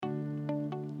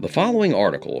The following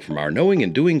article from our Knowing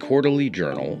and Doing Quarterly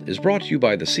Journal is brought to you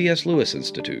by the C.S. Lewis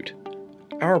Institute.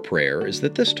 Our prayer is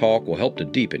that this talk will help to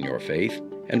deepen your faith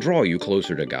and draw you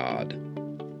closer to God.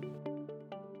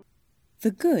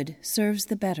 The good serves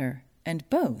the better, and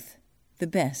both the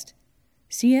best.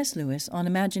 C.S. Lewis on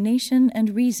Imagination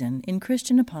and Reason in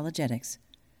Christian Apologetics,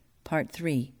 Part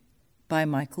 3, by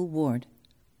Michael Ward.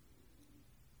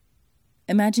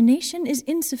 Imagination is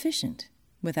insufficient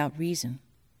without reason.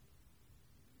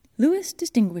 Lewis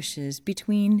distinguishes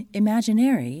between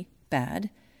imaginary,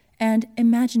 bad, and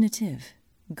imaginative,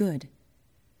 good.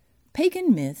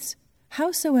 Pagan myths,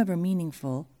 howsoever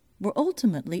meaningful, were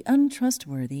ultimately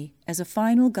untrustworthy as a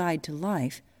final guide to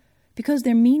life because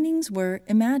their meanings were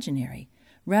imaginary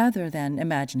rather than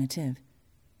imaginative.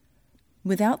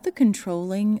 Without the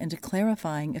controlling and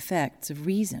clarifying effects of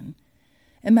reason,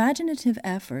 imaginative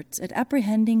efforts at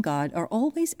apprehending God are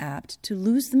always apt to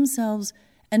lose themselves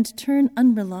and turn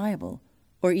unreliable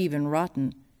or even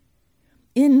rotten.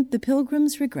 In The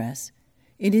Pilgrim's Regress,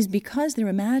 it is because their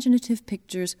imaginative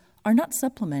pictures are not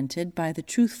supplemented by the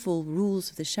truthful rules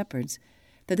of the shepherds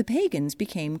that the pagans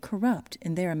became corrupt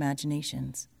in their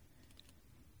imaginations.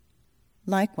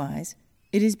 Likewise,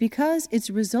 it is because its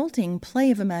resulting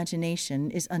play of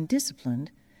imagination is undisciplined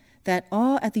that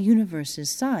awe at the universe's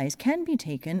size can be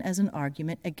taken as an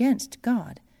argument against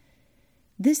God.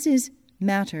 This is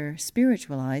matter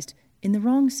spiritualized in the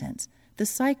wrong sense, the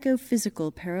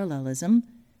psychophysical parallelism,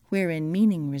 wherein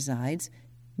meaning resides,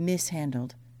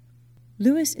 mishandled.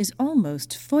 Lewis is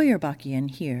almost Feuerbachian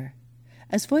here,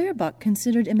 as Feuerbach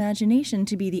considered imagination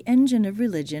to be the engine of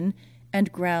religion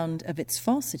and ground of its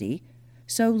falsity,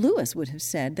 so Lewis would have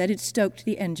said that it stoked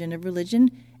the engine of religion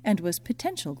and was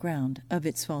potential ground of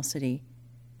its falsity.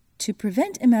 To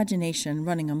prevent imagination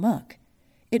running amok,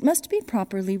 it must be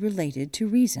properly related to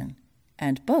reason,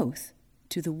 and both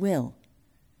to the will.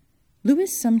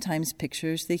 Lewis sometimes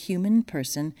pictures the human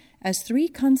person as three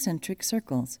concentric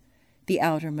circles, the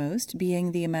outermost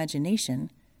being the imagination,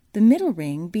 the middle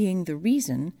ring being the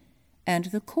reason, and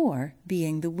the core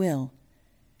being the will.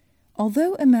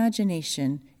 Although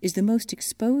imagination is the most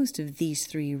exposed of these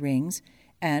three rings,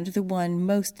 and the one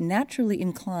most naturally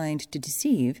inclined to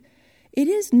deceive, it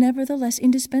is nevertheless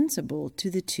indispensable to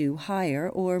the two higher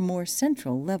or more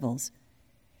central levels.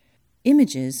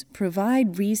 Images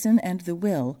provide reason and the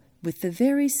will with the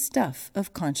very stuff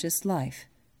of conscious life.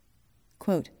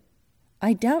 Quote,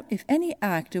 I doubt if any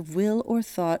act of will or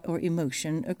thought or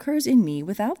emotion occurs in me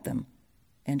without them.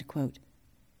 End quote.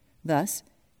 Thus,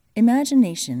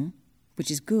 imagination,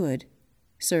 which is good,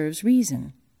 serves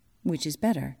reason, which is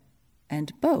better,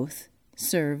 and both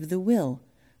serve the will,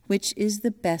 which is the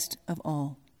best of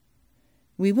all.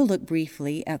 We will look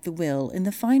briefly at the will in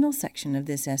the final section of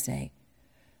this essay.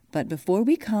 But before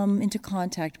we come into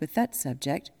contact with that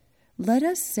subject, let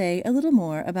us say a little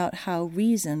more about how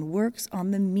reason works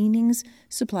on the meanings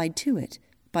supplied to it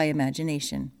by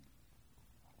imagination.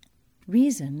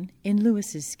 Reason, in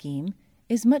Lewis's scheme,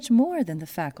 is much more than the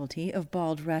faculty of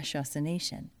bald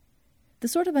ratiocination. The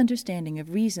sort of understanding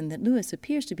of reason that Lewis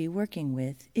appears to be working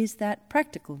with is that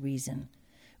practical reason,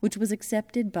 which was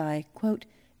accepted by, quote,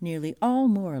 nearly all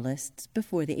moralists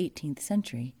before the 18th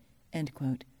century, end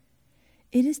quote.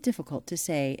 It is difficult to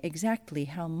say exactly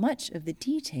how much of the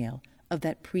detail of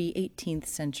that pre-18th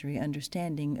century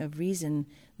understanding of reason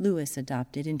Lewis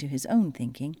adopted into his own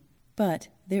thinking, but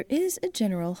there is a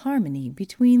general harmony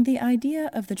between the idea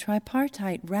of the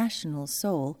tripartite rational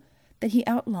soul that he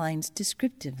outlines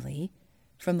descriptively,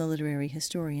 from the literary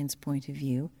historian's point of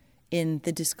view, in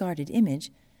The Discarded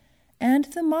Image, and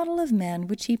the model of man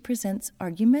which he presents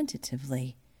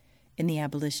argumentatively in The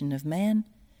Abolition of Man,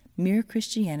 Mere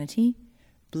Christianity,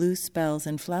 Blue Spells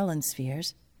and Flallan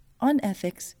Spheres, On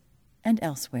Ethics, and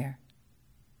elsewhere.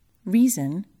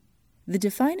 Reason, the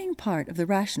defining part of the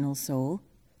rational soul,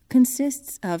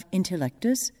 consists of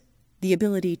intellectus, the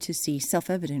ability to see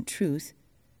self-evident truth,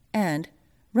 and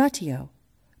ratio,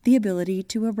 the ability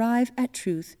to arrive at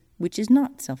truth which is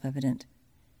not self-evident.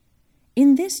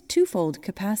 In this twofold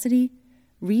capacity,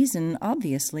 reason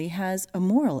obviously has a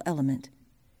moral element.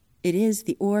 It is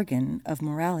the organ of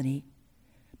morality,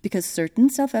 because certain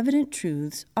self-evident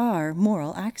truths are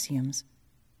moral axioms.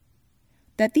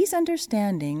 That these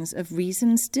understandings of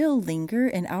reason still linger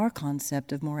in our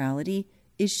concept of morality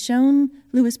is shown,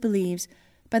 Lewis believes,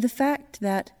 by the fact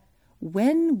that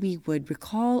when we would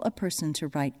recall a person to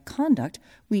right conduct,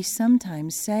 we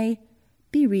sometimes say,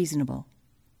 be reasonable.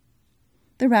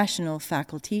 The rational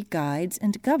faculty guides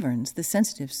and governs the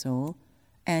sensitive soul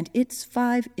and its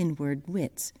 5 inward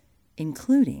wits,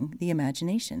 including the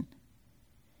imagination.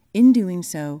 In doing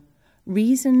so,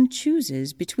 reason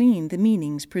chooses between the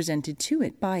meanings presented to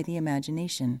it by the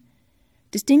imagination,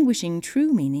 distinguishing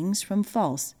true meanings from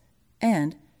false,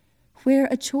 and, where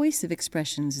a choice of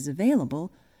expressions is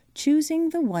available, choosing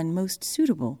the one most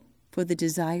suitable for the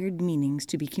desired meanings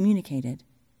to be communicated.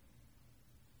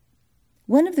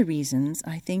 One of the reasons,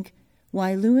 I think,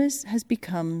 why Lewis has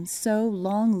become so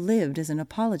long-lived as an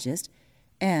apologist,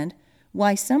 and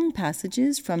why some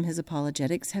passages from his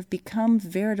apologetics have become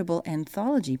veritable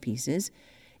anthology pieces,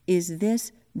 is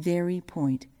this very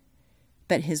point,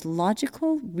 that his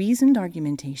logical, reasoned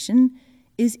argumentation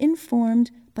is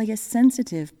informed by a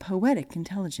sensitive, poetic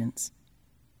intelligence.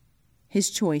 His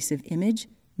choice of image,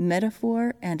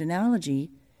 metaphor, and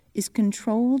analogy is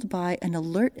controlled by an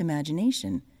alert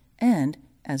imagination and,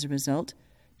 as a result,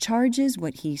 charges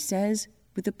what he says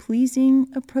with a pleasing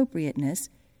appropriateness,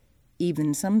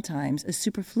 even sometimes a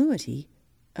superfluity,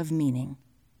 of meaning.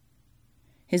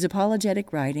 His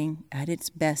apologetic writing, at its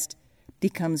best,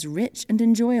 becomes rich and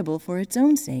enjoyable for its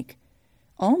own sake,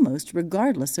 almost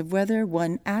regardless of whether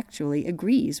one actually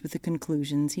agrees with the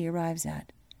conclusions he arrives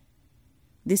at.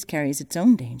 This carries its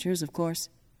own dangers, of course.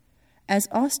 As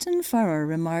Austin Farrer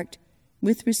remarked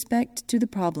with respect to the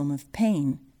problem of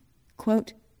pain,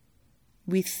 quote,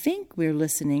 "We think we're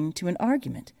listening to an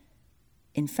argument.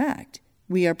 In fact,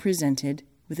 we are presented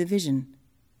with a vision,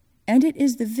 and it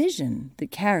is the vision that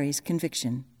carries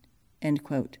conviction," end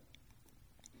quote.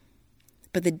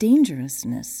 But the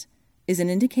dangerousness is an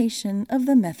indication of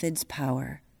the method's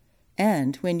power,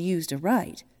 and when used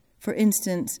aright, for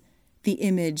instance, the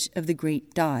image of the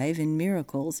great dive in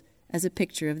Miracles as a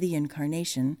picture of the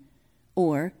Incarnation,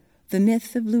 or the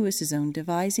myth of Lewis's own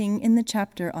devising in the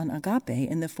chapter on agape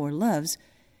in the Four Loves,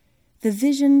 the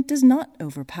vision does not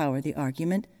overpower the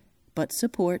argument, but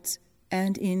supports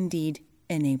and indeed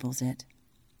enables it.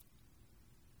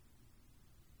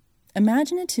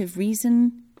 Imaginative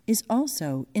reason is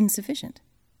also insufficient.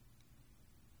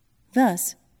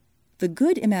 Thus, the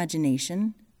good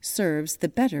imagination serves the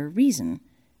better reason,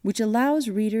 which allows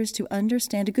readers to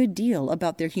understand a good deal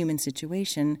about their human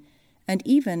situation and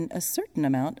even a certain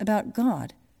amount about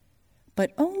God,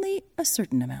 but only a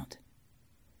certain amount.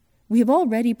 We have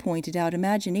already pointed out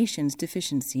imagination's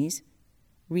deficiencies.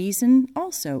 Reason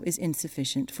also is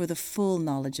insufficient for the full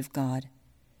knowledge of God.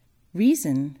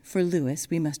 Reason, for Lewis,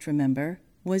 we must remember,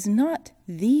 was not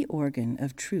the organ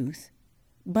of truth,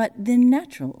 but the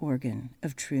natural organ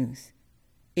of truth.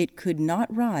 It could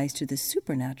not rise to the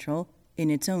supernatural in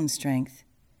its own strength.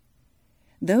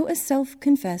 Though a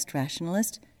self-confessed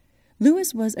rationalist,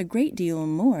 Lewis was a great deal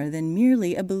more than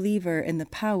merely a believer in the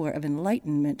power of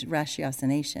Enlightenment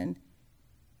ratiocination.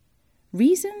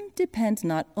 Reason depends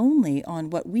not only on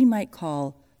what we might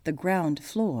call the ground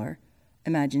floor,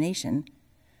 imagination,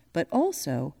 but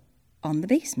also on the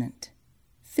basement,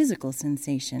 physical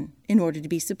sensation, in order to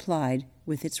be supplied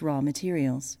with its raw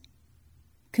materials.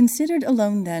 Considered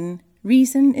alone, then,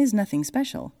 reason is nothing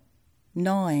special.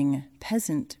 Gnawing,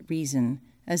 peasant reason,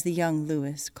 as the young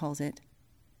Lewis calls it.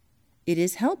 It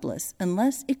is helpless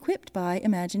unless equipped by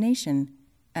imagination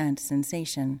and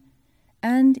sensation,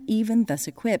 and even thus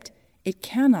equipped, it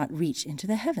cannot reach into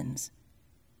the heavens.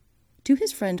 To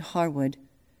his friend Harwood,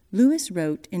 Lewis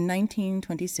wrote in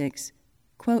 1926,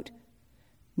 quote,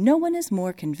 "No one is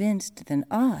more convinced than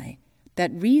I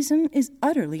that reason is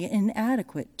utterly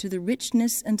inadequate to the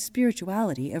richness and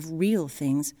spirituality of real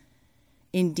things.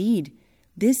 Indeed,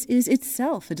 this is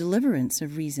itself a deliverance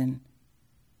of reason,"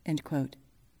 end quote.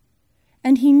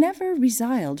 And he never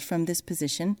resiled from this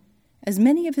position, as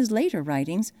many of his later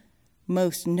writings,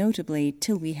 most notably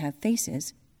Till We Have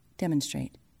Faces,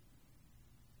 demonstrate.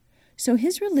 So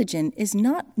his religion is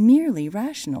not merely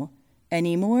rational,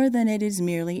 any more than it is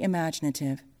merely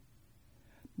imaginative.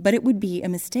 But it would be a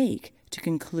mistake to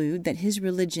conclude that his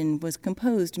religion was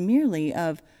composed merely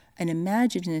of an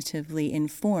imaginatively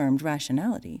informed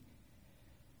rationality.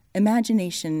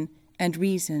 Imagination and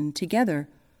reason together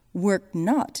work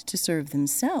not to serve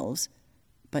themselves,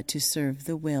 but to serve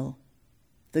the will.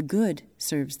 The good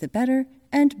serves the better,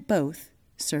 and both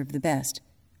serve the best.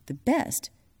 The best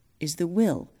is the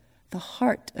will, the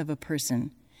heart of a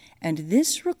person, and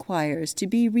this requires to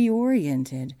be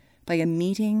reoriented by a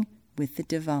meeting with the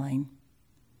divine.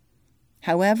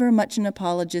 However much an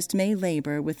apologist may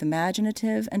labor with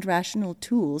imaginative and rational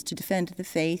tools to defend the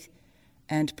faith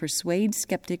and persuade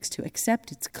skeptics to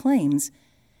accept its claims,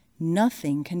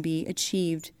 nothing can be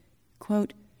achieved,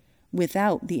 quote,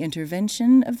 "without the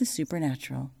intervention of the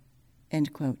supernatural,"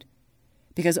 end quote,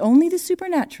 because only the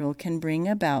supernatural can bring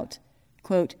about,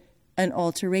 quote, "an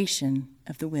alteration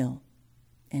of the will,"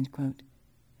 end quote.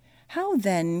 How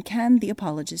then can the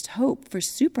apologist hope for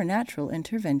supernatural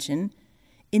intervention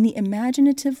in the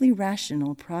imaginatively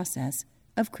rational process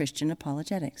of Christian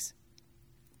apologetics?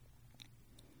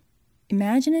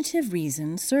 Imaginative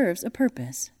reason serves a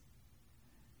purpose.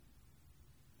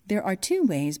 There are two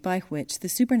ways by which the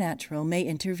supernatural may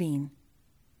intervene.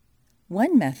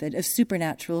 One method of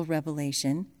supernatural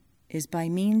revelation is by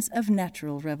means of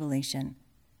natural revelation.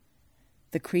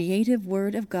 The creative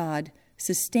Word of God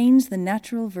sustains the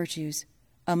natural virtues,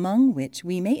 among which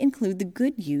we may include the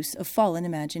good use of fallen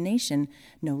imagination,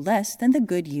 no less than the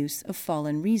good use of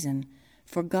fallen reason,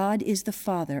 for God is the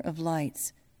Father of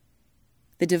lights.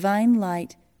 The divine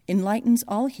light enlightens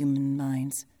all human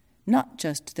minds, not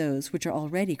just those which are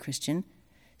already Christian,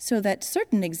 so that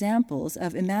certain examples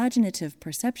of imaginative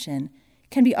perception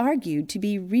can be argued to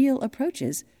be real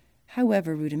approaches,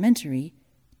 however rudimentary,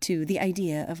 to the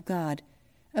idea of God,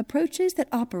 approaches that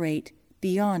operate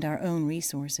beyond our own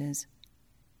resources.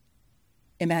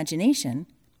 Imagination,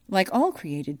 like all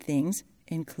created things,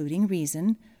 including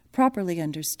reason, properly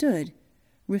understood,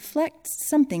 reflects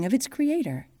something of its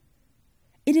creator.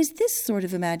 It is this sort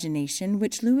of imagination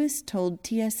which Lewis told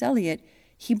T.S. Eliot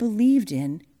he believed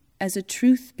in as a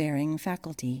truth-bearing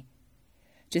faculty.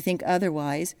 To think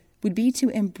otherwise would be to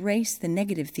embrace the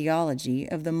negative theology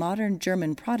of the modern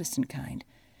German Protestant kind,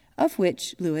 of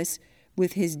which Lewis,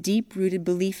 with his deep-rooted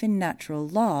belief in natural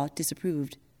law,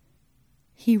 disapproved.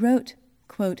 He wrote,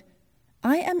 quote,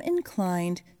 "I am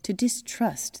inclined to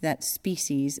distrust that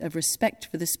species of respect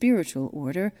for the spiritual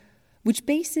order which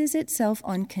bases itself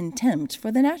on contempt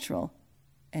for the natural."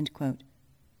 End quote.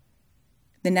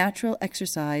 The natural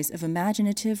exercise of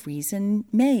imaginative reason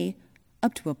may,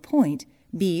 up to a point,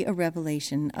 be a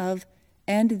revelation of,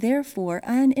 and therefore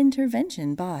an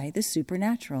intervention by, the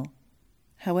supernatural.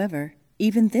 However,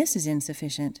 even this is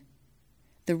insufficient.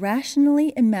 The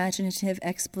rationally imaginative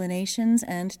explanations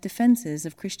and defenses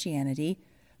of Christianity,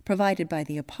 provided by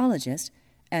the apologist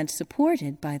and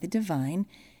supported by the divine,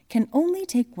 can only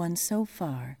take one so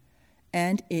far,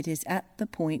 and it is at the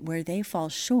point where they fall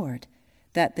short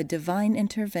that the divine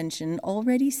intervention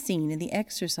already seen in the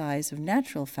exercise of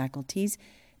natural faculties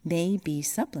may be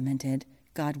supplemented,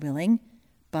 God willing,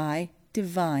 by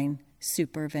divine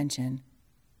supervention.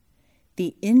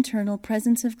 The internal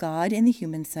presence of God in the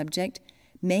human subject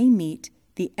may meet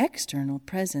the external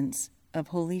presence of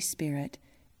Holy Spirit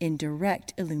in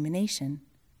direct illumination,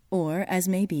 or, as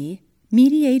may be,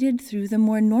 mediated through the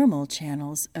more normal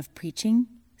channels of preaching,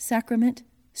 sacrament,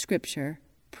 scripture,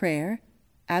 prayer,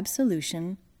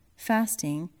 absolution,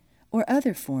 fasting, or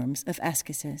other forms of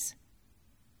ascesis.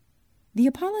 The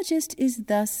apologist is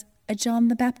thus a John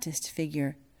the Baptist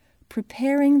figure,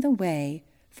 preparing the way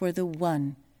for the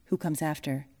one who comes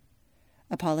after.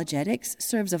 Apologetics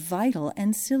serves a vital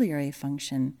ancillary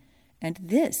function, and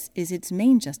this is its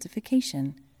main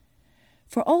justification.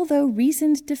 For although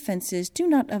reasoned defenses do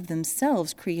not of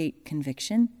themselves create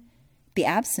conviction, the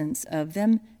absence of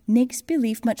them makes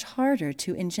belief much harder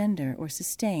to engender or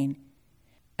sustain.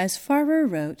 As Farrer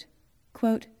wrote,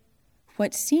 quote,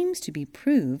 "What seems to be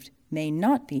proved may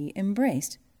not be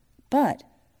embraced, but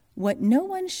what no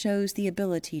one shows the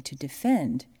ability to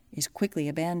defend is quickly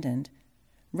abandoned.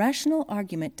 Rational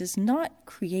argument does not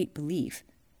create belief,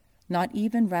 not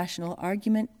even rational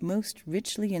argument most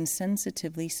richly and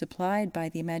sensitively supplied by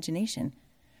the imagination,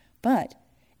 but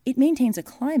it maintains a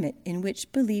climate in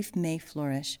which belief may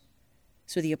flourish.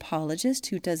 So the apologist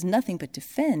who does nothing but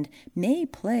defend may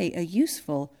play a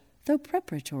useful, though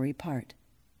preparatory part."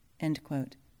 End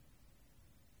quote.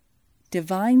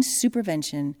 Divine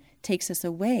supervention takes us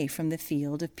away from the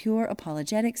field of pure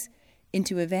apologetics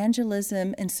into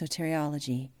evangelism and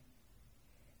soteriology.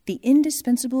 The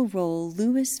indispensable role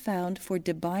Lewis found for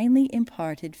divinely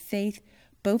imparted faith,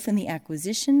 both in the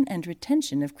acquisition and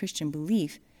retention of Christian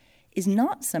belief, is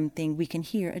not something we can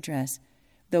here address,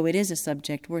 though it is a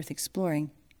subject worth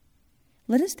exploring.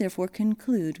 Let us therefore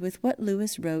conclude with what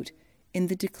Lewis wrote in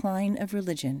The Decline of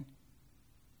Religion.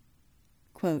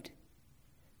 Quote,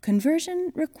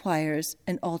 "Conversion requires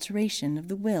an alteration of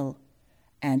the will,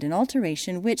 and an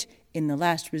alteration which, in the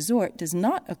last resort, does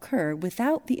not occur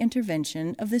without the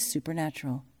intervention of the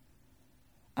supernatural.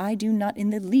 I do not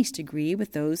in the least agree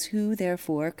with those who,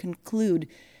 therefore, conclude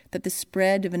that the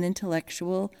spread of an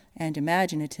intellectual and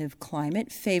imaginative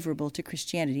climate favorable to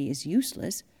Christianity is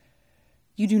useless.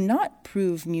 You do not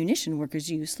prove munition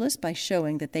workers useless by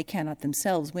showing that they cannot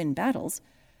themselves win battles,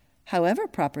 however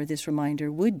proper this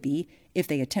reminder would be if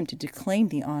they attempted to claim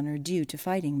the honor due to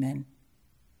fighting men.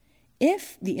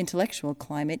 If the intellectual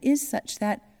climate is such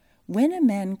that, when a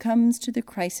man comes to the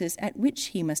crisis at which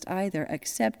he must either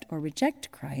accept or reject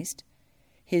Christ,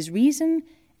 his reason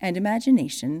and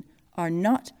imagination are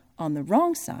not on the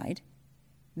wrong side,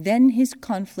 then his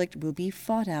conflict will be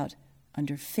fought out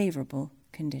under favorable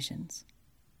conditions.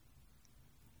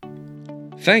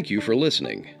 Thank you for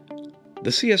listening.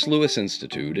 The C.S. Lewis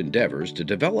Institute endeavors to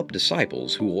develop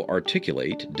disciples who will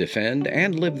articulate, defend,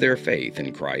 and live their faith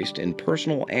in Christ in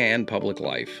personal and public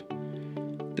life.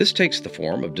 This takes the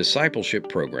form of discipleship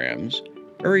programs,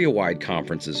 area-wide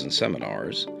conferences and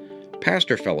seminars,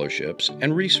 pastor fellowships,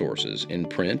 and resources in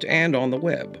print and on the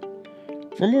web.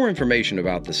 For more information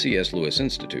about the C.S. Lewis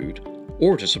Institute,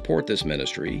 or to support this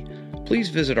ministry, please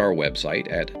visit our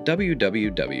website at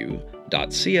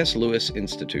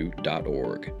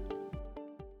www.cslewisinstitute.org.